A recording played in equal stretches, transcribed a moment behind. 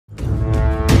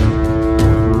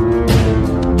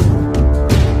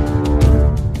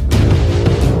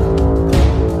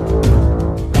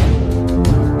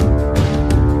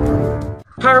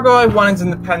Paraguay won its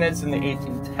independence in the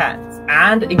 1810s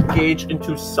and engaged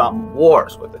into some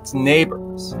wars with its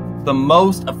neighbors, the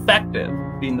most effective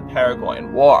being the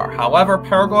Paraguayan War. However,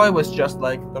 Paraguay was just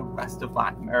like the rest of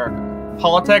Latin America.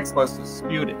 Politics was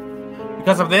disputed.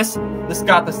 Because of this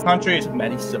got this country into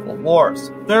many civil wars.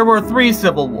 There were 3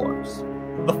 civil wars.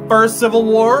 The first civil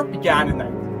war began in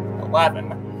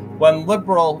 1911, when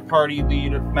Liberal Party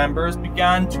members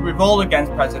began to revolt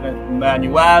against President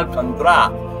Manuel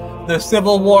Gondra. The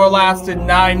civil war lasted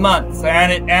 9 months,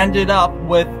 and it ended up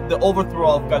with the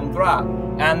overthrow of Gondra,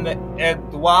 and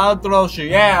Eduardo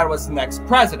Xier was the next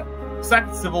president. The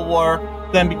second civil war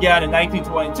then began in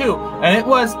 1922, and it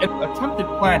was an attempted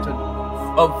plan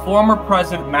of former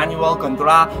President Manuel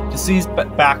Gondra to seize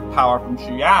back power from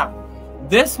Xier.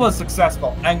 This was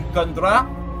successful, and Gondra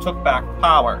took back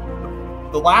power.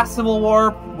 The last civil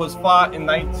war was fought in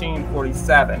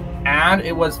 1947, and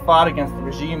it was fought against the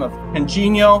regime of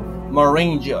Eugenio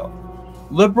Morinho.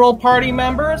 Liberal Party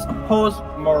members opposed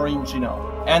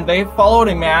Morinho, and they followed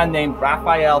a man named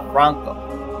Rafael Franco.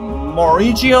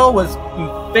 Morinho was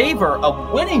in favor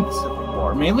of winning the civil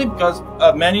war, mainly because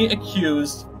many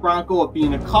accused Franco of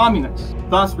being a communist,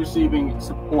 thus receiving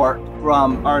support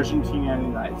from Argentina and the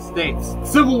United States. The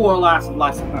Civil War lasted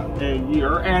less than a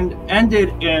year and ended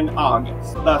in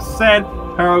August. Thus said,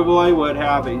 Paraguay would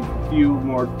have a few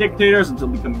more dictators until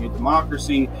becoming a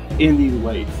democracy in the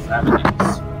late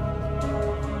 70s.